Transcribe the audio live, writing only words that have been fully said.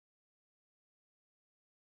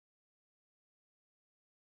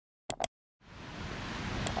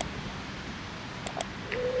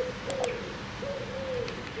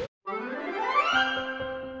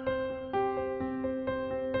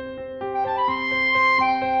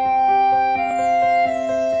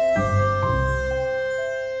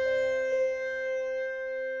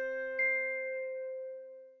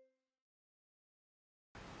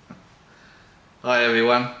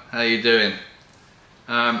everyone, how you doing?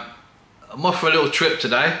 I'm off for a little trip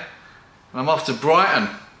today. I'm off to Brighton.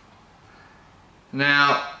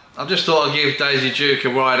 Now, I just thought I'd give Daisy Duke a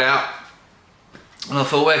ride out, and I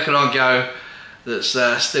thought, where can I go that's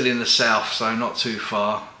still in the south, so not too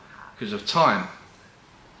far because of time.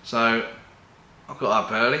 So I got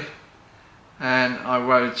up early and I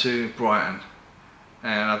rode to Brighton,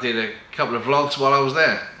 and I did a couple of vlogs while I was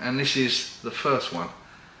there, and this is the first one.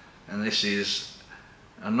 And this is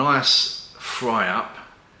a nice fry up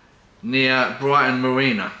near Brighton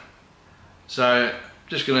Marina. So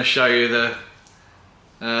just going to show you the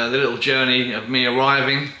little journey of me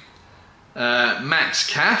arriving. Max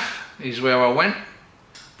Caff is where I went.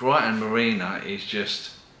 Brighton Marina is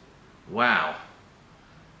just wow.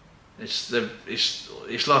 It's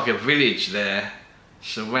like a village there,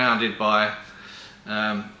 surrounded by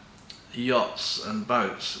yachts and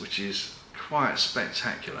boats, which is quite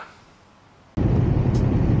spectacular.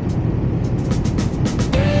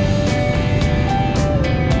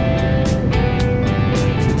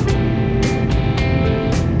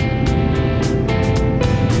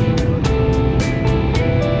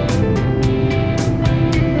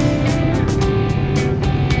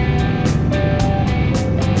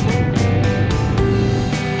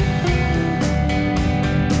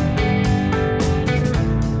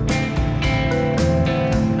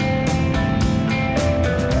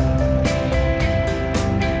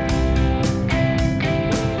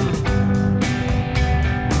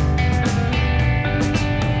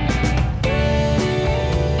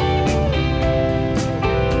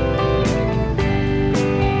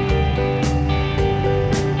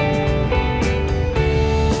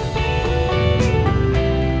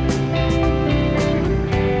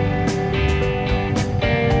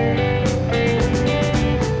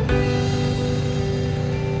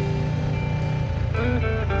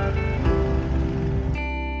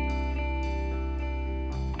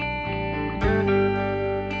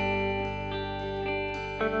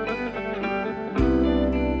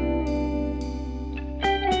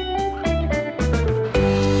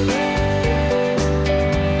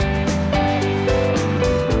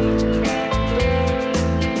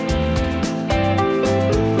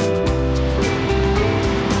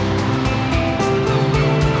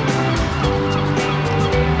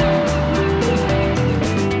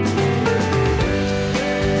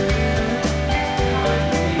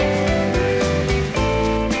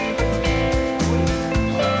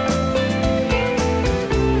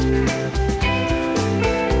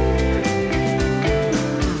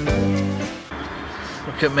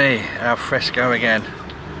 Look at me, al fresco again.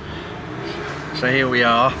 So here we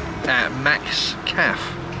are at Max Caff.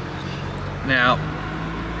 Now,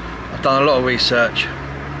 I've done a lot of research.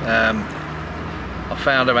 I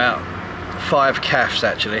found about 5 caffs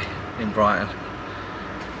actually in Brighton,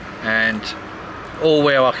 and all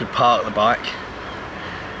where I could park the bike.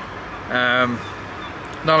 None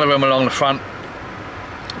of them along the front,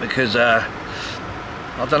 because I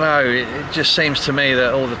don't know, it just seems to me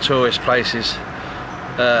that all the tourist places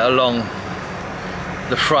along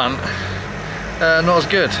the front not as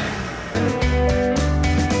good.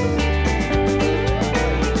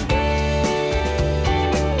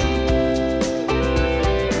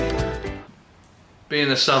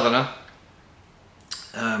 Being a southerner,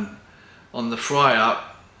 on the fry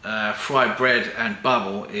up, fried bread and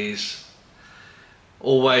bubble is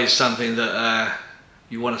always something that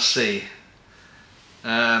you want to see.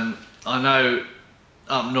 I know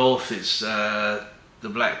up north it's the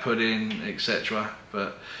black pudding, etc.,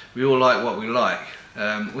 but we all like what we like,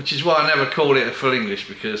 which is why I never call it a full English,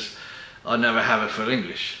 because I never have a full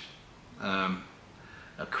English. A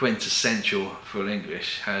quintessential full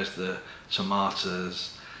English has the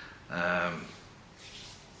tomatoes,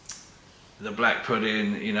 the black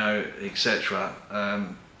pudding, you know, etc.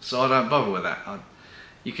 So I don't bother with that.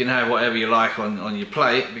 You can have whatever you like on your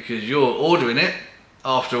plate, because you're ordering it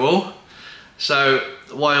after all. So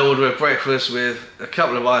why order a breakfast with a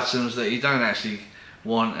couple of items that you don't actually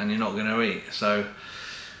want and you're not going to eat? So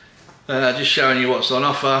just showing you what's on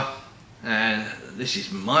offer, and this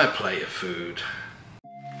is my plate of food.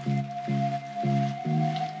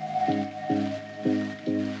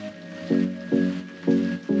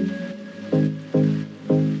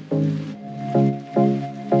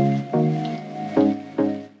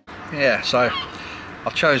 Yeah, so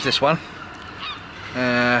I've chose this one.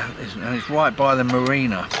 And it's right by the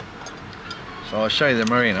marina, so I'll show you the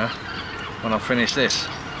marina when I finish this.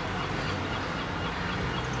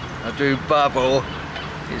 I do bubble,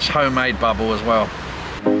 it's homemade bubble as well.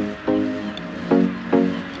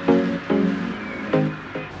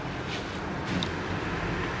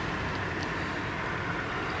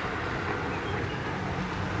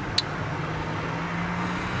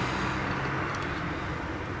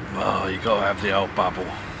 you've got to have the old bubble.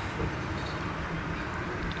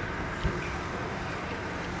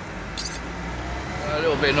 A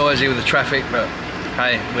little bit noisy with the traffic, but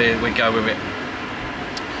hey, we go with it.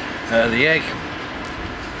 The egg,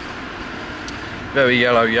 very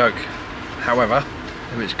yellow yolk. However,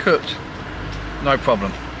 if it's cooked, no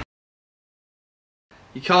problem.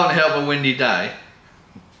 You can't help a windy day,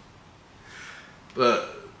 but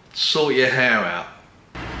sort your hair out.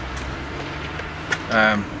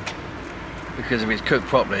 Because if it's cooked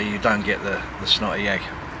properly, you don't get the snotty egg,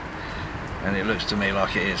 and it looks to me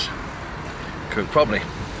like it is cooked properly.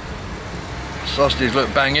 Sausages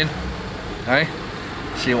look banging, hey?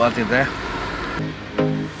 See what I did there?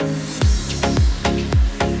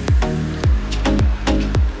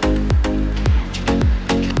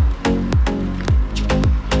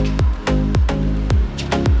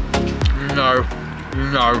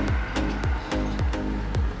 No.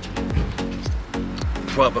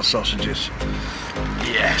 Proper sausages.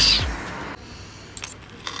 Yes.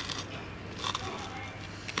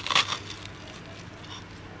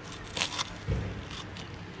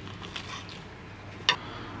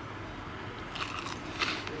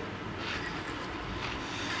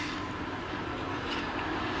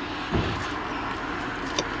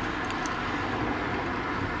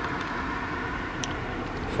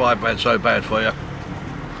 Fried bread's so bad for you,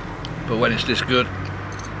 but when it's this good,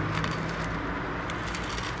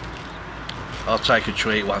 I'll take a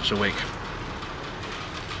treat once a week.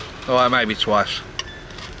 Alright, maybe twice.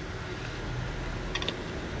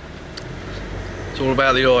 It's all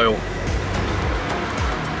about the oil.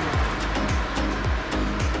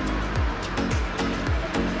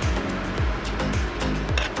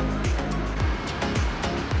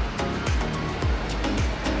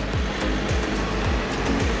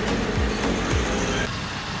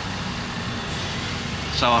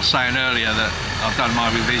 So I was saying earlier that I've done my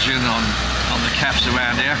revision on the caps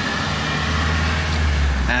around here,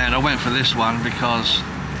 and I went for this one because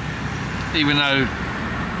even though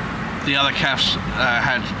the other caps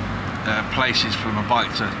had places for my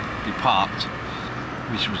bike to be parked,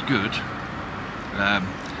 which was good,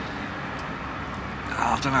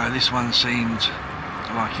 I don't know, this one seemed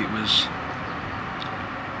like it was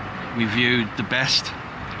reviewed the best.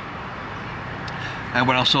 And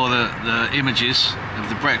when I saw the images of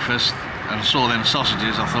the breakfast and I saw them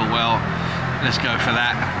sausages, I thought, well, let's go for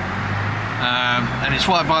that. And it's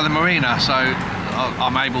right by the marina, so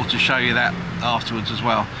I'm able to show you that afterwards as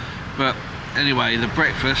well. But anyway, the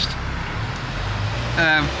breakfast,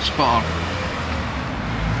 spot on.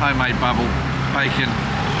 Homemade bubble, bacon,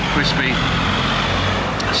 crispy.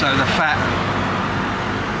 So the fat,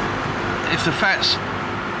 if the fat's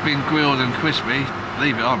been grilled and crispy,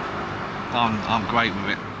 leave it on. I'm great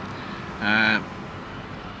with it.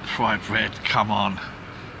 Fried bread, come on,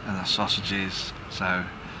 and the sausages. So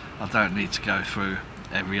I don't need to go through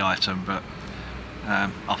every item, but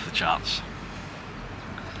off the charts.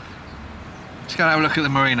 Let's go and have a look at the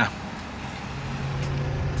marina.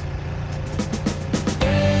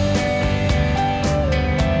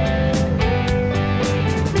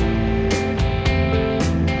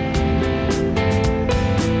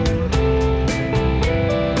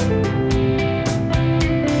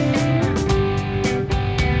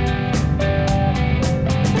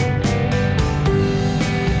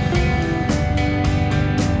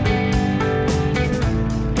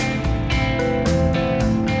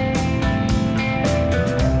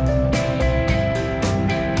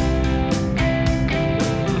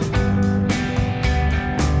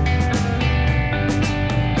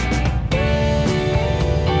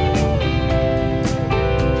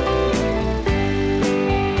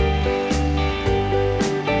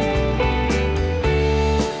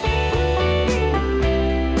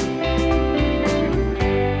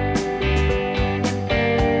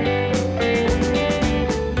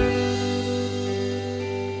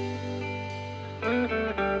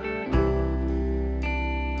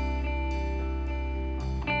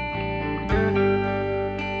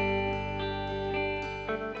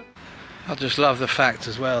 I just love the fact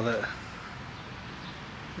as well that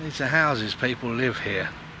these are houses, people live here.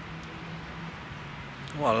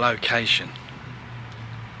 What a location.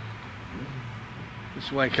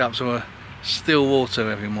 Just wake up to a still water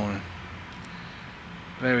every morning.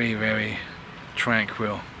 Very, very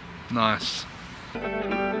tranquil. Nice.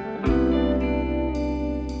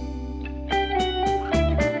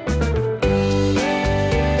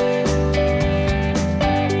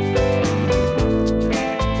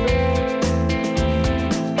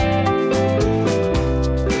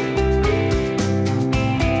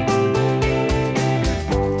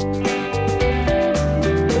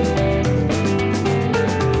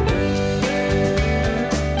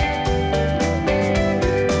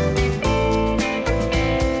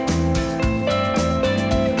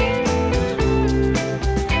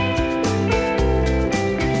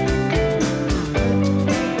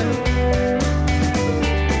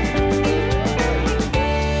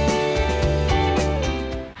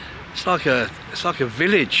 like a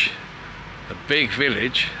village, a big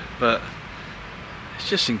village, but it's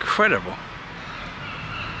just incredible.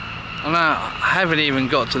 And I haven't even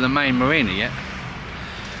got to the main marina yet.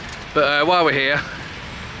 But while we're here,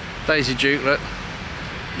 Daisy Duke, look,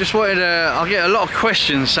 just wanted to, I get a lot of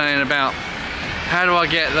questions saying about how do I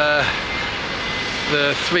get the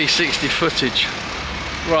 360 footage.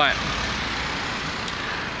 Right,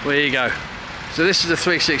 there you go. So this is a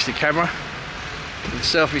 360 camera with a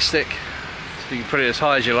selfie stick, so you can put it as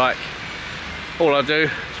high as you like. All I do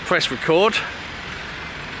is press record,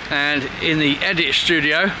 and in the edit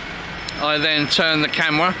studio I then turn the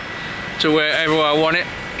camera to wherever I want it,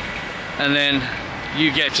 and then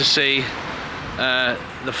you get to see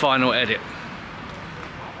the final edit.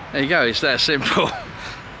 There you go, it's that simple.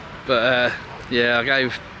 But yeah, I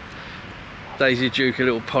gave Daisy Duke a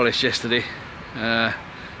little polish yesterday.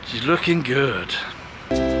 She's looking good.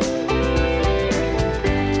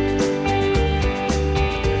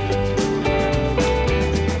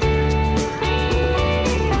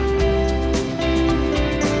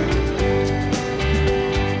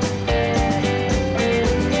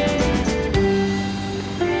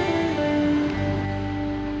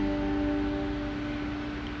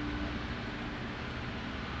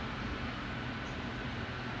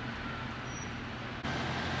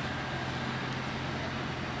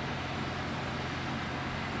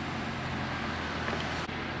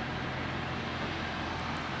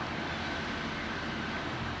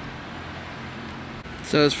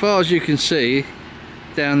 So as far as you can see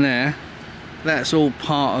down there, that's all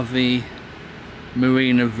part of the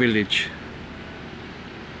marina village,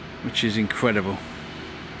 which is incredible.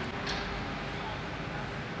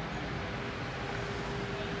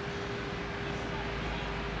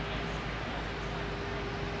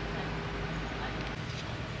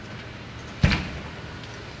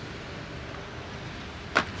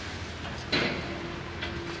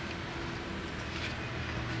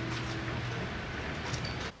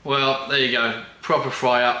 Well, there you go, proper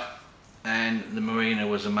fry up, and the marina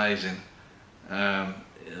was amazing.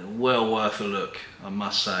 Well worth a look, I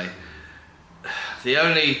must say. The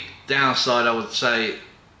only downside, I would say,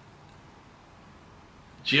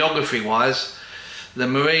 geography wise, the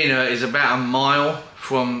marina is about a mile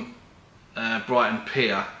from Brighton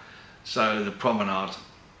Pier, so the promenade,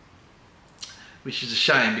 which is a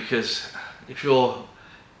shame, because if you're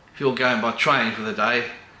going by train for the day,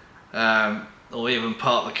 or even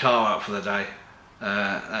park the car up for the day,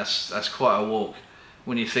 that's quite a walk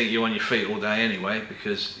when you think you're on your feet all day anyway,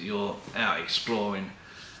 because you're out exploring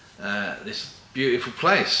this beautiful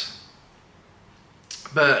place.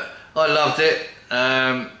 But I loved it.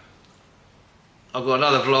 I've got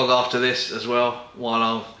another vlog after this as well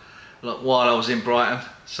while I was in Brighton,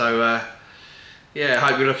 so yeah, I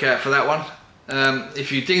hope you look out for that one.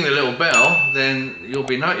 If you ding the little bell, then you'll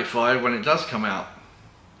be notified when it does come out.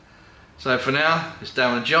 So for now, it's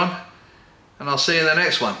Darren John, and I'll see you in the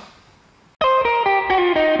next one.